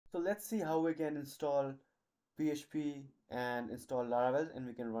So let's see how we can install PHP and install Laravel, and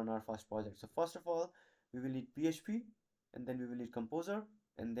we can run our first project. So first of all, we will need PHP, and then we will need Composer,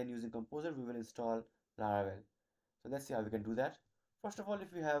 and then using Composer we will install Laravel. So let's see how we can do that. First of all,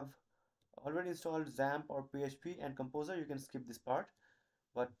 if you have already installed XAMPP or PHP and Composer, you can skip this part.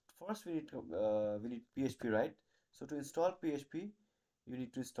 But first we need PHP, right? So to install PHP, you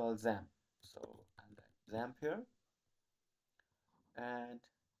need to install XAMPP. So I'll type XAMPP here and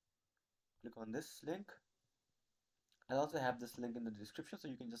click on this link. I'll also have this link in the description, so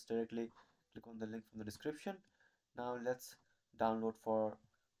you can just directly click on the link from the description. Now let's download for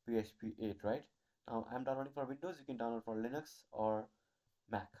PHP 8, right? Now I'm downloading for Windows, you can download for Linux or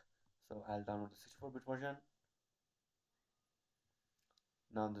Mac. So I'll download the 64-bit version.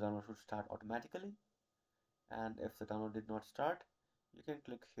 Now the download should start automatically, and if the download did not start, you can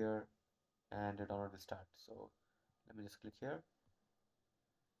click here and the download will start. So let me just click here,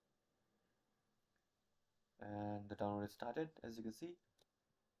 and the download is started, as you can see.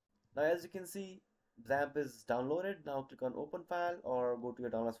 Now as you can see, XAMPP is downloaded. Now click on open file or go to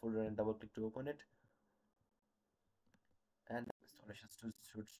your downloads folder and double click to open it, and installation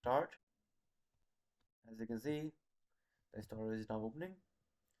should start. As you can see, the storage is now opening.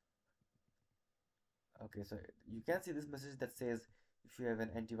 Okay, so you can see this message that says if you have an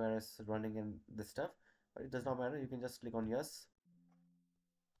antivirus running and this stuff, but it does not matter. You can just click on yes,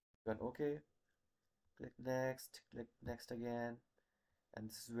 click on OK, click next again, and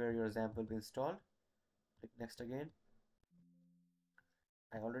this is where your XAMPP will be installed. Click next again.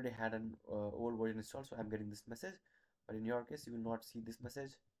 I already had an old version installed, so I'm getting this message, but in your case you will not see this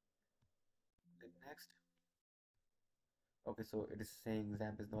message. Click next. Okay, so it is saying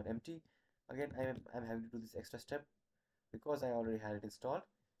XAMPP is not empty. Again, I'm having to do this extra step because I already had it installed.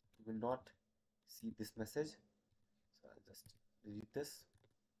 You will not see this message, so I'll just delete this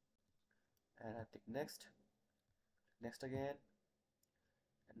and I click next again,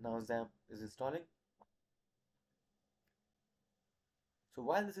 and now XAMPP is installing. So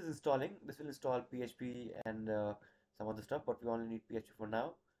while this is installing, this will install PHP and some other stuff, but we only need PHP for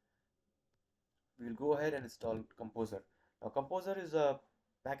now. We will go ahead and install Composer. Now Composer is a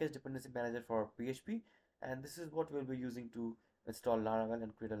package dependency manager for PHP, and this is what we'll be using to install Laravel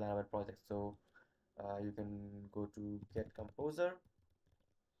and create a Laravel project. So you can go to getcomposer.org.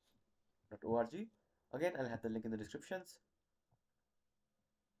 Again, I'll have the link in the descriptions,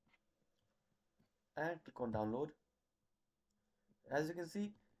 and click on download. As you can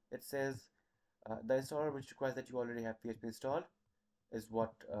see, it says the installer, which requires that you already have PHP installed, is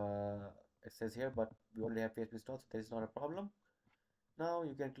what it says here, but we already have PHP installed, so there is not a problem. Now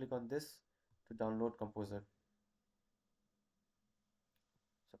you can click on this to download Composer.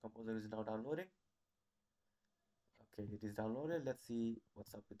 So Composer is now downloading. Okay, it is downloaded. Let's see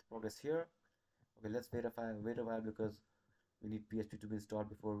what's up with the progress here. Okay, let's wait a while because we need PHP to be installed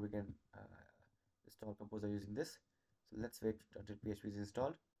before we can install Composer using this. So let's wait until PHP is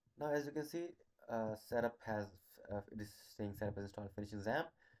installed. Now as you can see, setup has it is saying setup is installed, finishing XAMPP.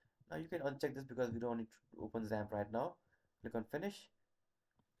 Now you can uncheck this because we don't need to open XAMPP right now. Click on finish,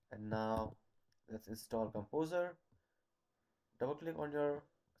 and now let's install Composer. Double click on your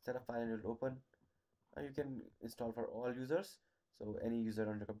setup file and it will open. Now you can install for all users, so any user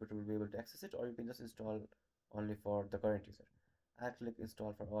on your computer will be able to access it, or you can just install only for the current user. I'll click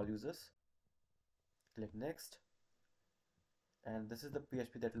install for all users, click next, and this is the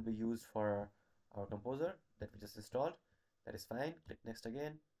PHP that will be used for our Composer that we just installed. That is fine. Click next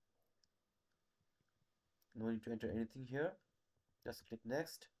again. No need to enter anything here, just click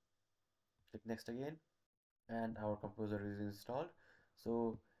next again, and our Composer is installed.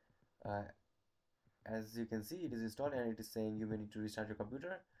 So uh, as you can see, it is installed and it is saying you may need to restart your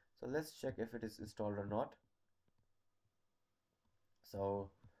computer. So let's check if it is installed or not. So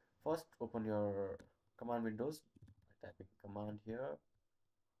first open your command windows by typing command here,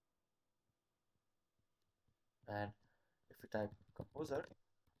 and if you type Composer,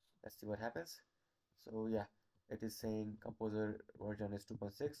 let's see what happens. So yeah, it is saying Composer version is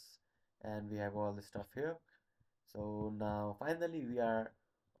 2.6 and we have all this stuff here. So now finally we are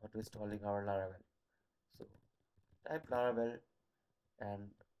auto installing our Laravel. So type Laravel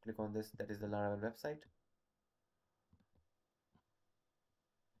and click on this, that is the Laravel website,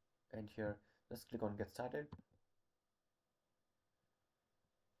 and here just click on get started.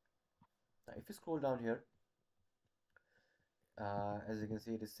 Now if you scroll down here, as you can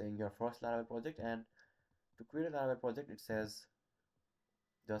see, it is saying your first Laravel project, and to create a Laravel project it says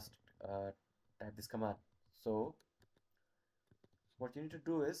just type this command. So what you need to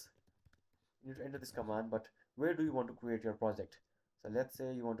do is you need to enter this command, but where do you want to create your project? So let's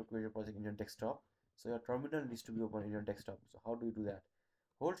say you want to create a project in your desktop. So your terminal needs to be open in your desktop. So how do you do that?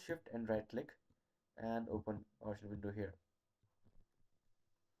 Hold shift and right click and open PowerShell window here.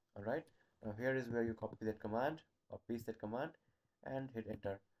 Alright, now here is where you copy that command or paste that command and hit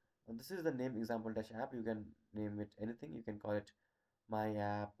enter. And this is the name example-app. You can name it anything. You can call it my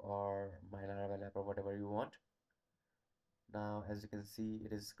app or my Laravel app or whatever you want. Now as you can see,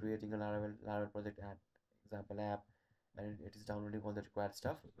 it is creating a Laravel project app, example app, and it is downloading all the required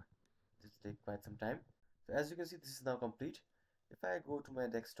stuff. This will take quite some time. So as you can see, this is now complete. If I go to my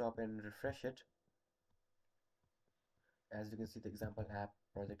desktop and refresh it, as you can see, the example app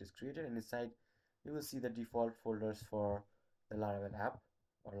project is created, and inside you will see the default folders for the Laravel app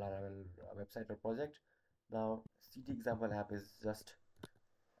or Laravel website or project. Now cd example app is just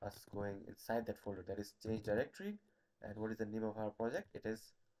us going inside that folder, that is change directory. And what is the name of our project? It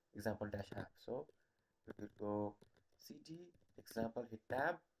is example-app. So we will go cd example, hit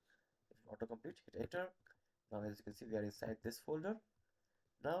tab, autocomplete, hit enter. Now as you can see, we are inside this folder.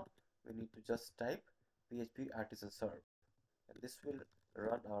 Now we need to just type php artisan serve, and this will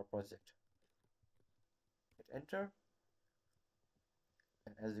run our project. Hit enter,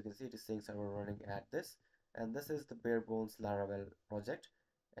 and as you can see, it is saying server running at this, and this is the bare bones Laravel project,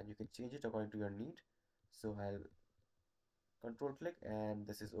 and you can change it according to your need. So I'll control click, and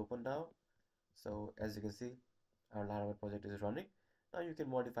this is open now. So as you can see, our Laravel project is running. Now you can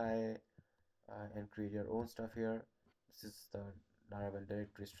modify and create your own stuff here. This is the Laravel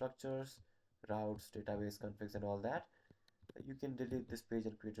directory structures, routes, database configs, and all that. You can delete this page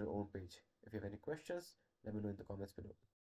and create your own page. If you have any questions, let me know in the comments below.